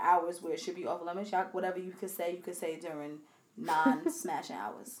think there are hours where it should be off limits. Whatever you could say during non-smashing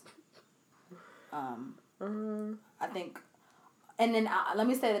hours. I think... And then let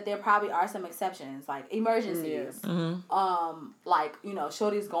me say that there probably are some exceptions, like emergencies. Mm-hmm. Like,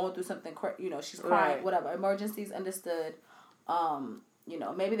 shorty's going through something, she's crying, whatever. Emergencies, understood.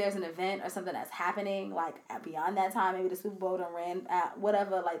 Maybe there's an event or something that's happening, like, beyond that time. Maybe the Super Bowl done ran,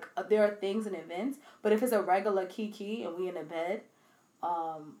 whatever. Like, there are things and events. But if it's a regular kiki and we in the bed,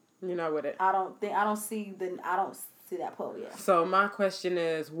 you're not with it. I don't see that pull yet. So my question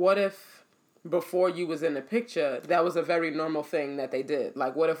is, what if before you was in the picture, that was a very normal thing that they did.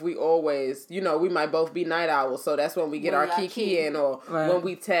 Like, what if we always, you know, we might both be night owls, so that's when we get our kiki in, or when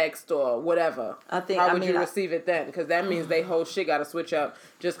we text, or whatever. How would you receive it then? Because that means they whole shit got to switch up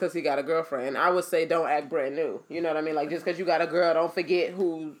just because he got a girlfriend. I would say don't act brand new. You know what I mean? Like, just because you got a girl, don't forget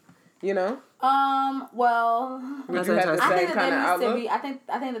who, you know? Well, would you have the same kind of outlook? I think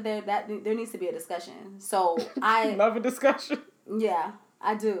that there needs to be a discussion. So I love a discussion. Yeah,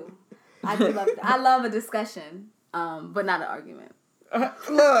 I do. I love a discussion, but not an argument.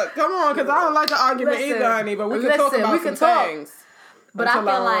 Look, come on, because I don't like an argument either, honey. But we can talk about some things. But I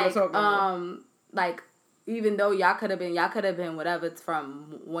feel like even though y'all could have been whatever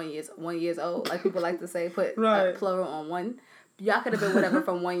from 1 years old, like people like to say, put plural on one. Y'all could have been whatever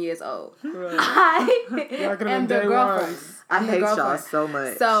from 1 year old. Right. I am the girlfriend. I hate y'all so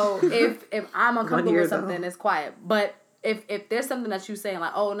much. So if I'm uncomfortable with something, it's quiet. But if there's something that you saying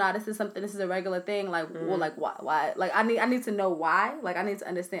like, oh no, this is a regular thing, like well, like why? Like I need to know why. Like I need to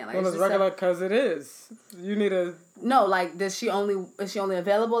understand. Like, well, it's regular because it is. You need to. No, like is she only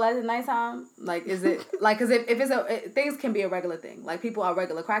available at the nighttime? Like is it like because if it's things can be a regular thing. Like people are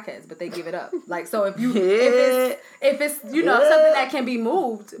regular crackheads, but they give it up. Like so if it's something that can be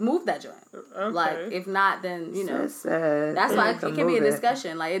moved, move that joint. Okay. Like if not, then that's why it can be a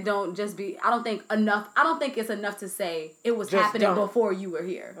discussion. Like it don't just be. I don't think it's enough to say it was just happening before you were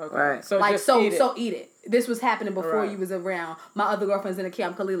here. Okay. Right. So like just eat it. This was happening before you was around. My other girlfriend's in the key.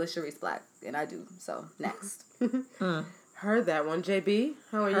 I'm Kalila Sharice Black, and I do. So next. Heard that one, JB.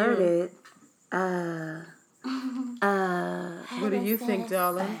 How are you? Heard it. What do you think,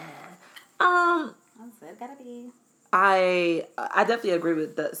 darling? Gotta be. I definitely agree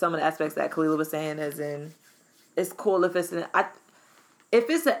with some of the aspects that Kalila was saying. As in, it's cool if it's an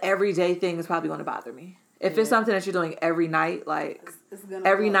everyday thing, it's probably going to bother me. If it's something that you're doing every night, like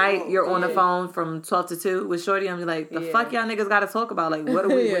every night you're on the phone from 12 to 2 with Shorty, I'm like, the fuck y'all niggas got to talk about? Like, what are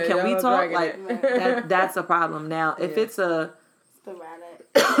we? Can we talk? Like, that's a problem. Now, if it's a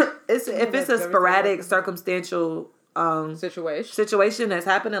sporadic, circumstantial situation that's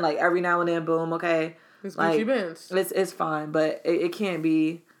happening, like every now and then, boom, okay, it's fine, but it can't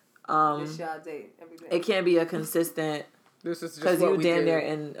be. Just y'all date every day. It can't be a consistent. This is just because you damn near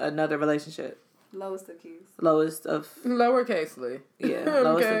in another relationship. Lowest of keys. Lowest of... Lowercasely. Yeah,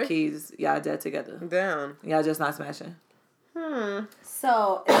 lowest of keys. Y'all dead together. Down. Y'all just not smashing.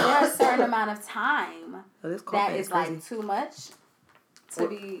 So, is there a certain amount of time that is like too much to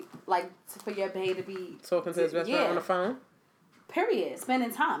be, like, for your bae to be... Talking to his best friend on the phone? Period.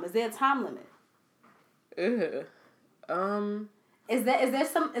 Spending time. Is there a time limit? Ew. Is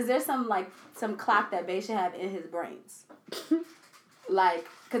there some clock that bae should have in his brains? Like,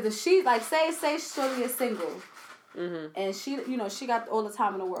 because if she, like, say Shorty is single, and she got all the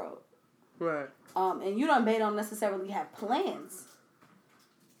time in the world. Right. And bae don't necessarily have plans.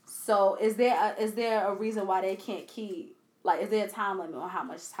 So, is there a reason why they can't keep, like, is there a time limit on how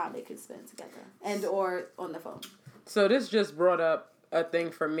much time they can spend together and or on the phone? So, this just brought up a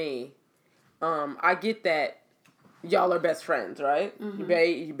thing for me. I get that y'all are best friends, right?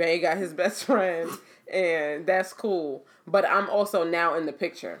 Bae got his best friend, and that's cool. But I'm also now in the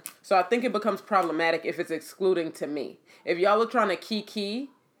picture. So I think it becomes problematic if it's excluding to me. If y'all are trying to key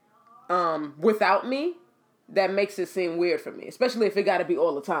without me, that makes it seem weird for me. Especially if it got to be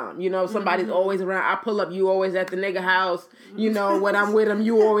all the time. Somebody's always around. I pull up, you always at the nigga house. When I'm with him,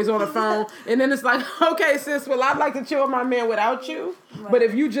 you always on the phone. And then it's like, okay, sis, well, I'd like to chill with my man without you. Right. But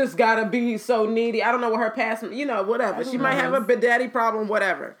if you just got to be so needy, I don't know what her past, whatever. She might have a bidaddy problem,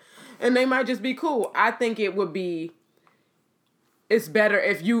 whatever. And they might just be cool. I think it would be... It's better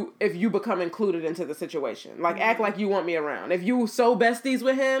if you become included into the situation. Like, act like you want me around. If you so besties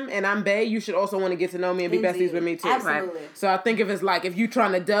with him and I'm bae, you should also want to get to know me and be besties with me too. Absolutely. Right? So I think if it's like, if you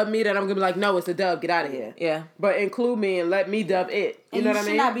trying to dub me, then I'm going to be like, no, it's a dub. Get out of here. Yeah. But include me and let me dub it. You know what I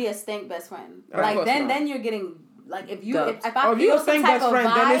mean? You should not be a stink best friend. Like, then you're getting, like, if you a stink best friend,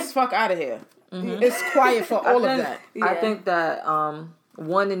 then it's fuck out of here. Mm-hmm. It's quiet for all of that. Yeah. I think that,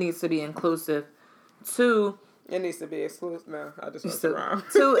 one, it needs to be inclusive. Two... It needs to be exclusive. No, I just went around.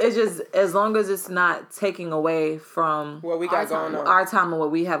 Two, it's just as long as it's not taking away from what we got going on, our time and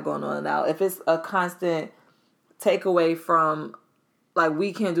what we have going on now. If it's a constant takeaway from, like,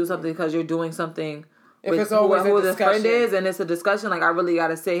 we can't do something because you're doing something. If it's always who a the discussion. friend is, and it's a discussion, like I really got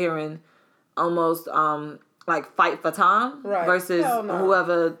to sit here and almost like fight for time versus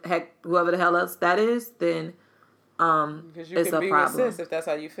whoever the hell else that is, then. Because you can be with sis if that's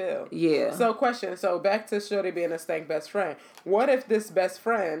how you feel. Yeah. So question. So back to Shorty being a stank best friend. What if this best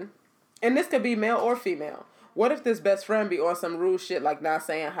friend, and this could be male or female, what if this best friend be on some rude shit like not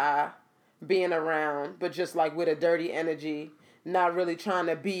saying hi being around, but just like with a dirty energy, not really trying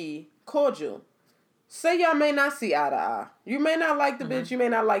to be cordial. Say y'all may not see eye to eye. You may not like the bitch, you may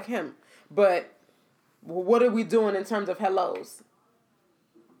not like him. But what are we doing in terms of hellos?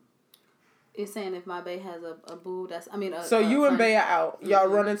 You're saying if my bae has a boo, so you and bae are out. Y'all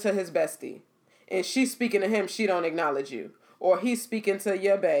run into his bestie. And she's speaking to him, she don't acknowledge you. Or he's speaking to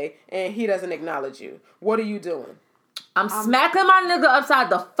your bae, and he doesn't acknowledge you. What are you doing? I'm smacking my nigga upside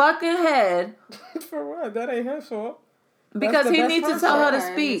the fucking head. For what? That ain't his fault. Because he needs to tell her to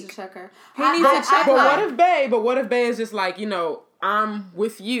speak. He needs to check her. But what if bae is just like, I'm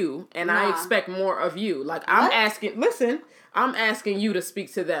with you, and I expect more of you. Like, I'm asking you to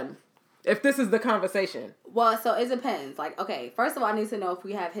speak to them. If this is the conversation. Well, so it depends. Like, okay, first of all, I need to know if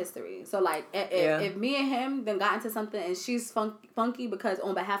we have history. So, like, if me and him then got into something and she's funky because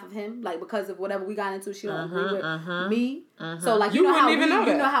on behalf of him, like, because of whatever we got into, she don't agree with me. So, like, you know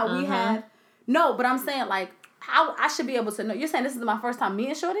how we have. No, but I'm saying, like, how I should be able to know. You're saying this is my first time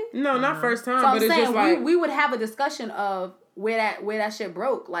meeting Shorty? No, not first time. So I'm saying we would have a discussion of where that shit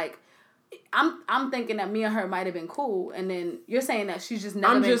broke. Like, I'm thinking that me and her might have been cool, and then you're saying that she's just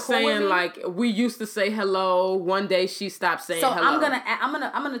never been cool with me. I'm just saying, like, we used to say hello. One day she stopped saying hello. So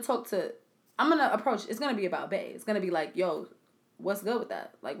I'm gonna approach. It's gonna be about bae. It's gonna be like, yo, what's good with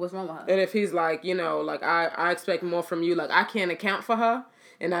that? Like, what's wrong with her? And if he's like, like, I expect more from you. Like, I can't account for her,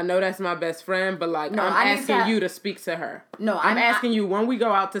 and I know that's my best friend, but like, no, I'm asking you to speak to her. No, I'm asking you when we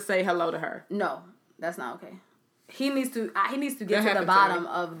go out to say hello to her. No, that's not okay. He needs to get to the bottom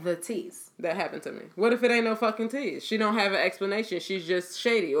of the tease. That happened to me. What if it ain't no fucking tease? She don't have an explanation. She's just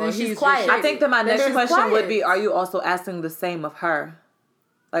shady. Or she's quiet. I think that my next question would be, are you also asking the same of her?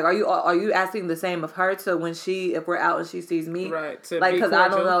 Like, are you asking the same of her to when if we're out and she sees me? Right. Like, because I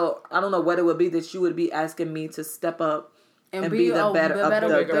don't know what it would be that you would be asking me to step up and be the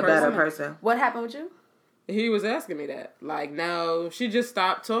better person. What happened with you? He was asking me that. Like, no, she just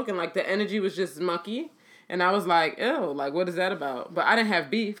stopped talking. Like, the energy was just mucky. And I was like, ew, like, what is that about? But I didn't have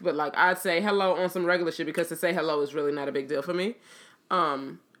beef, but, like, I'd say hello on some regular shit because to say hello is really not a big deal for me.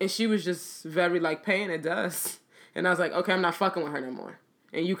 And she was just very, like, paying it does. And I was like, okay, I'm not fucking with her no more.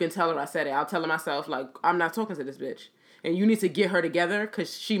 And you can tell her I said it. I'll tell her myself, like, I'm not talking to this bitch. And you need to get her together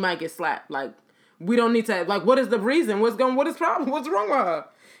because she might get slapped. Like, we don't need to, like, what is the reason? What is problem? What's wrong with her?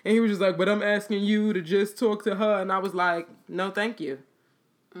 And he was just like, but I'm asking you to just talk to her. And I was like, no, thank you.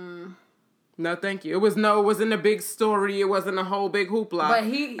 No, thank you. It wasn't a big story. It wasn't a whole big hoopla. But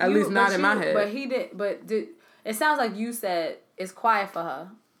in my head. It sounds like you said it's quiet for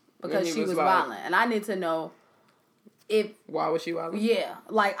her because she was wilding. And I need to know why was she wilding? Yeah.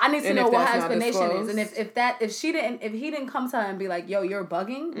 Like, I need to know what her explanation is. And if he didn't come to her and be like, yo, you're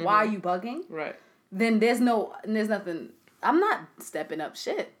bugging. Mm-hmm. Why are you bugging? Right. Then there's nothing. I'm not stepping up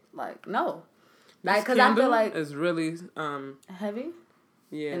shit. Like, no. Like, because I feel like it's really heavy.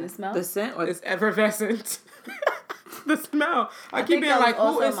 Yeah. And the smell? The scent? Or it's effervescent. The smell. I keep being like,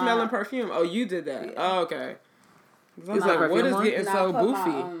 who is smelling perfume? Oh, you did that. Yeah. Oh, okay. I was like, what is getting so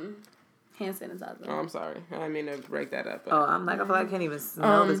boofy? Hand sanitizer. Oh, I'm sorry. I didn't mean to break that up. But. Oh, I'm like, I feel like I can't even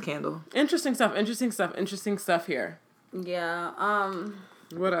smell this candle. Interesting stuff here. Yeah.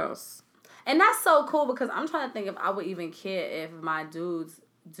 What else? And that's so cool because I'm trying to think if I would even care if my dude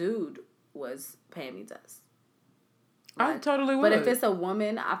was paying me dust. I totally would. But if it's a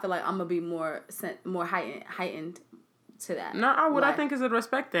woman, I feel like I'm gonna be more heightened to that. No, I would. Like, I think it's a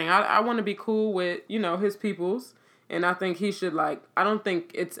respect thing. I want to be cool with his peoples, and I think he should like. I don't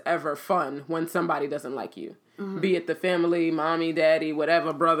think it's ever fun when somebody doesn't like you, be it the family, mommy, daddy,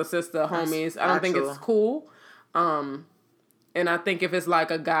 whatever, brother, sister, homies. I don't think it's cool. And I think if it's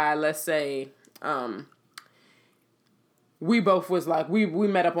like a guy, let's say, we both was like we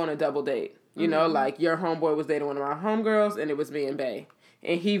met up on a double date. You know, like your homeboy was dating one of my homegirls and it was me and bae.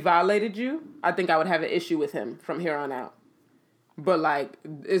 And he violated you, I think I would have an issue with him from here on out. But like,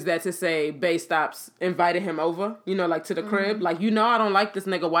 is that to say bae stops inviting him over, like to the crib? Like, I don't like this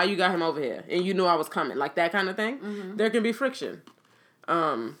nigga. Why you got him over here? And you knew I was coming. Like that kind of thing. There can be friction.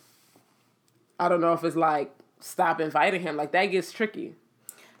 I don't know if it's like, stop inviting him. Like that gets tricky.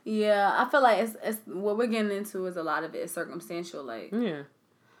 Yeah, I feel like it's what we're getting into is a lot of it is circumstantial. Like, yeah.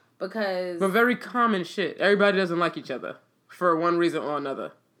 But very common shit. Everybody doesn't like each other for one reason or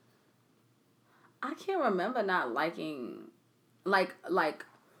another. I can't remember not liking, like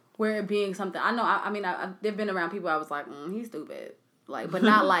where it being something. I know. I mean, they've been around people. I was like, he's stupid. Like, but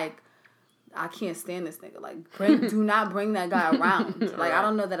not like I can't stand this nigga. Like, do not bring that guy around. Like, right. I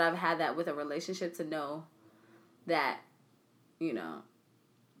don't know that I've had that with a relationship to know that, Even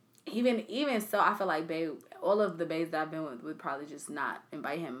so, I feel like babe all of the bays that I've been with would probably just not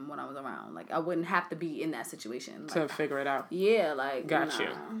invite him when I was around. Like, I wouldn't have to be in that situation. To Like, figure it out. Yeah, like, Got you.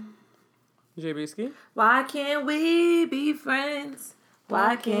 JBski? Why can't we be friends?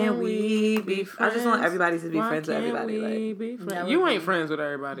 Why can't we be friends? I just want everybody to be friends with everybody. Like, you ain't friends with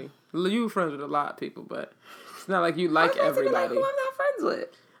everybody. You friends with a lot of people, but it's not like you like everybody. Like who I'm not friends with.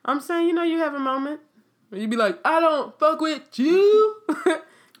 I'm saying, you have a moment where you be like, I don't fuck with you.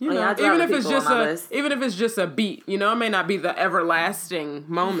 Even if it's just a beat, it may not be the everlasting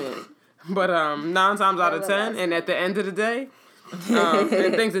moment, but 9 times out of 10, and at the end of the day, and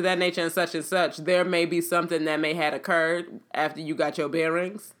things of that nature and such, there may be something that may had occurred after you got your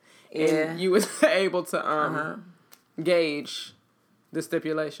bearings, and you was able to gauge the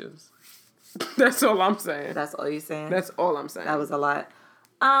stipulations. That's all I'm saying. That's all you're saying? That's all I'm saying. That was a lot.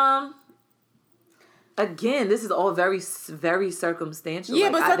 Again, this is all very, very circumstantial. Yeah,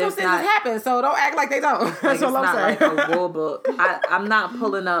 but circumstances happen, so don't act like they don't. That's all I'm saying. It's not like a rule book. I'm not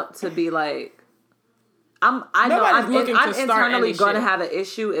pulling up to be like... I'm internally going to have an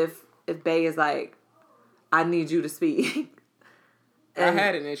issue if Bae is like, I need you to speak. And, I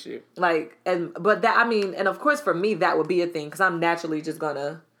had an issue. And of course for me that would be a thing because I'm naturally just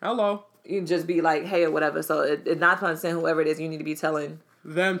gonna you just be like, hey, or whatever. So it not to understand whoever it is, you need to be telling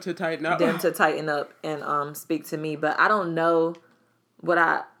them to tighten up, and speak to me. But I don't know what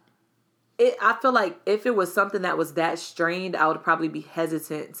I feel like if it was something that was that strained, I would probably be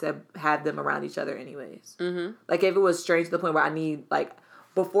hesitant to have them around each other anyways. Mm-hmm. Like if it was strained to the point where I need, like,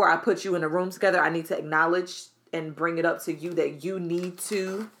 before I put you in a room together, I need to acknowledge and bring it up to you that you need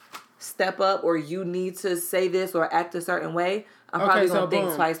to step up or you need to say this or act a certain way. I'm probably going to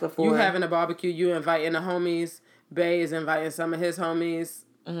think twice before. You having a barbecue, you inviting the homies, Bae is inviting some of his homies.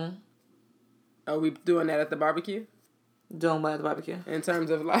 Mm-hmm. Are we doing that at the barbecue? Doing what at the barbecue? In terms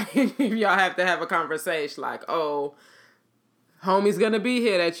of, like, if y'all have to have a conversation, like, oh, homie's gonna be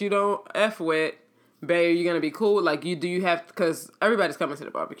here that you don't F with. Bae, are you gonna be cool? Like, do you have, because everybody's coming to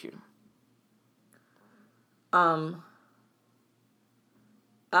the barbecue.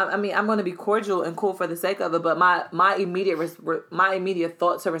 I mean, I'm going to be cordial and cool for the sake of it, but my immediate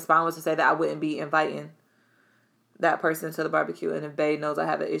thought to respond was to say that I wouldn't be inviting that person to the barbecue, and if Bae knows I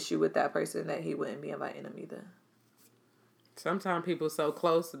have an issue with that person, that he wouldn't be inviting them either. Sometimes people so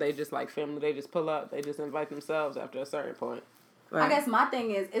close, they just like family, they just pull up, they just invite themselves after a certain point. Right. I guess my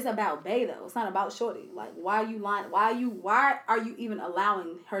thing is, it's about Bae though. It's not about Shorty. Like, why are you even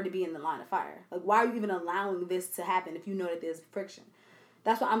allowing her to be in the line of fire? Like, why are you even allowing this to happen if you know that there's friction?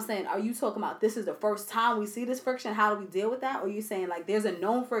 That's what I'm saying. Are you talking about this is the first time we see this friction? How do we deal with that? Or are you saying like there's a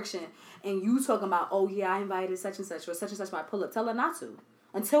known friction and you talking about, oh yeah, I invited such and such might pull up. Tell her not to.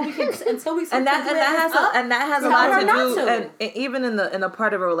 Until we and that has a lot to do. And even in a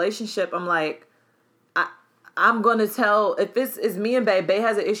part of a relationship, I'm like, I'm gonna tell if this is me and Bae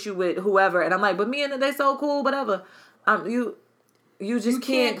has an issue with whoever, and I'm like, but me and they so cool, whatever. You just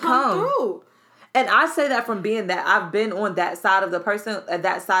can't come through. And I say that from being that I've been on that side of the person,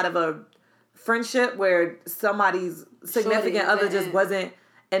 that side of a friendship where somebody's significant other just wasn't,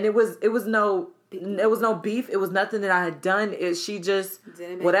 and it was no beef. It was nothing that I had done. She just,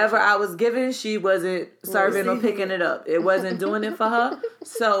 whatever I was given, she wasn't serving or picking it up. It wasn't doing it for her.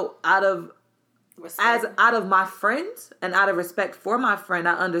 So out of my friends and out of respect for my friend,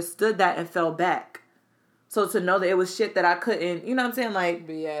 I understood that and fell back. So to know that it was shit that I couldn't, you know what I'm saying? Like,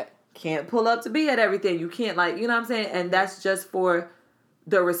 be at. Can't pull up to be at everything. You can't, like, you know what I'm saying? And that's just for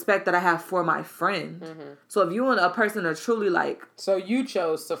the respect that I have for my friend. Mm-hmm. So if you want a person to truly, like... So you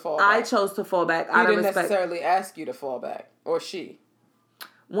chose to fall back. I chose to fall back out of respect. He didn't necessarily ask you to fall back. Or she.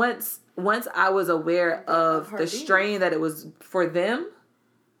 Once I was aware of the strain that it was for them,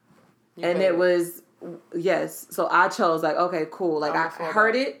 it was... Yes. So I chose, like, okay, cool. Like, I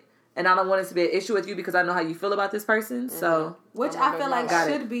heard it. And I don't want it to be an issue with you because I know how you feel about this person. Mm-hmm. So, which I feel like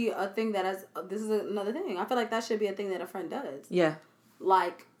should be a thing that this is another thing. I feel like that should be a thing that a friend does. Yeah.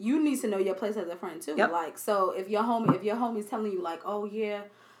 Like, you need to know your place as a friend too. Yep. Like, so if your homie's telling you like, oh yeah,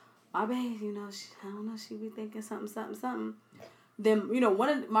 my babe, you know, I don't know, she be thinking something. Then, you know, one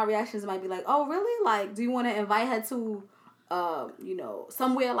of my reactions might be like, oh really? Like, do you want to invite her to you know,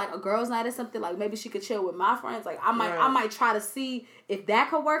 somewhere like a girls' night or something, like maybe she could chill with my friends. Like I might try to see if that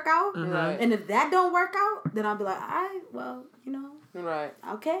could work out. Mm-hmm. And if that don't work out, then I'll be like, all right, well, you know, right,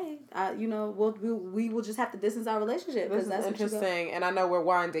 okay, you know, we will just have to distance our relationship. This is interesting, and I know we're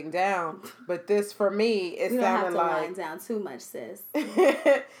winding down, but this for me it sounded like wind down too much, sis.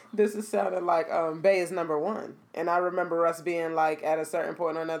 This is sounding like Bae is number one, and I remember us being like at a certain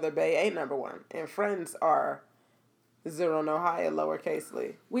point or another, Bae ain't number one, and friends are Zero no higher, lowercase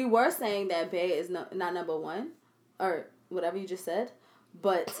Lee. We were saying that Bay is not number one, or whatever you just said,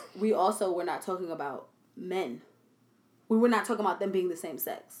 but we also were not talking about men. We were not talking about them being the same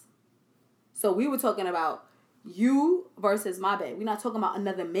sex. So we were talking about you versus my bae. We're not talking about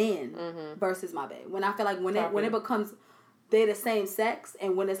another man versus my bae. When I feel like when it becomes they're the same sex,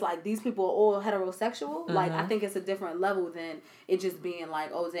 and when it's like these people are all heterosexual, like I think it's a different level than it just being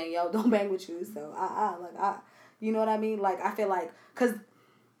like, oh Danielle, don't bang with you, so you know what I mean? Like I feel like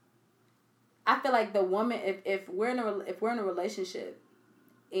the woman, if we're in a relationship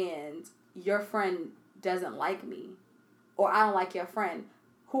and your friend doesn't like me, or I don't like your friend,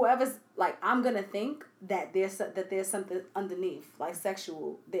 whoever's like, I'm gonna think that there's something underneath, like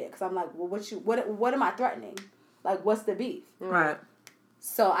sexual there, because I'm like, well, what am I threatening? Like, what's the beef? Right.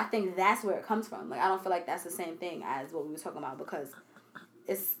 So I think that's where it comes from. Like, I don't feel like that's the same thing as what we were talking about, because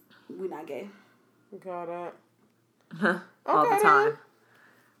we're not gay. Got it. All the time.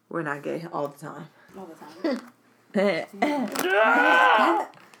 We're not gay all the time. All the time.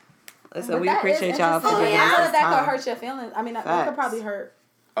 Listen, we appreciate y'all for giving us this that time. could hurt your feelings. I mean, that could probably hurt.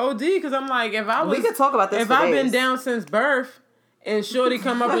 OD, because I'm like, we could talk about this. If I've been down since birth, and Shorty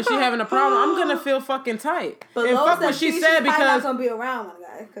come up and she having a problem, I'm gonna feel fucking tight. But and fuck what she said, because not gonna be around my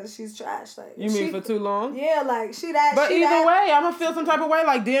guy because she's trash. Like, you mean for too long? Yeah, like she that. But she either way, I'm gonna feel some type of way.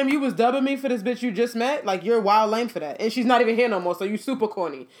 Like, damn, you was dubbing me for this bitch you just met. Like, you're wild lame for that, and she's not even here no more. So you super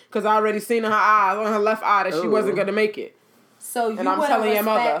corny, because I already seen in her eyes, on her left eye, that she wasn't gonna make it. So you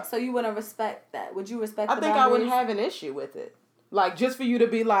wouldn't respect that. Would you respect? I think I would have an issue with it. Like, just for you to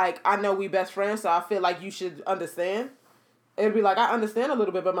be like, I know we best friends, so I feel like you should understand. It'd be like, I understand a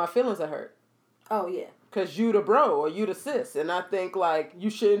little bit, but my feelings are hurt. Oh, yeah. Because you the bro or you the sis. And I think, like, you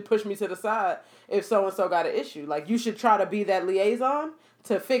shouldn't push me to the side if so-and-so got an issue. Like, you should try to be that liaison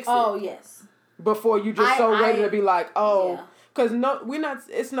to fix it. Oh, yes. Before you just ready to be like, oh. Because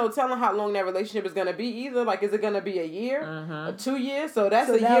it's no telling how long that relationship is going to be either. Like, is it going to be a year or 2 years? So that's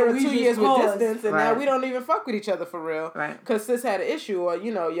a year or 2 years with distance. And now we don't even fuck with each other for real. Right. Because sis had an issue or,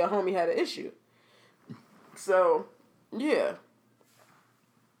 you know, your homie had an issue. So... yeah.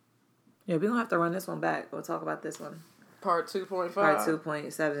 Yeah, we don't have to run this one back. We'll talk about this one. Part 2.5. Part 2.7.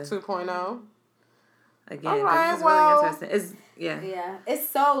 2.0. Again, all right, this is really interesting. Yeah, it's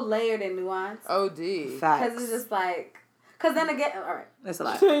so layered and nuanced. OD. Facts. Because it's just like... Because then again... All right. That's a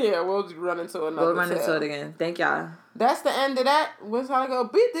lot. Yeah, we'll run into another We'll run into it again. Thank y'all. That's the end of that. What's how to go?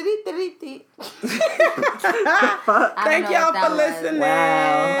 Thank y'all for listening.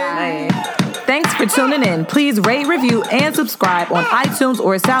 Wow. Man. Thanks for tuning in. Please rate, review, and subscribe on iTunes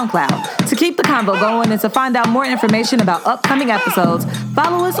or SoundCloud. To keep the convo going and to find out more information about upcoming episodes,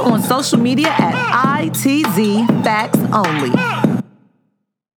 follow us on social media at ITZ Facts Only.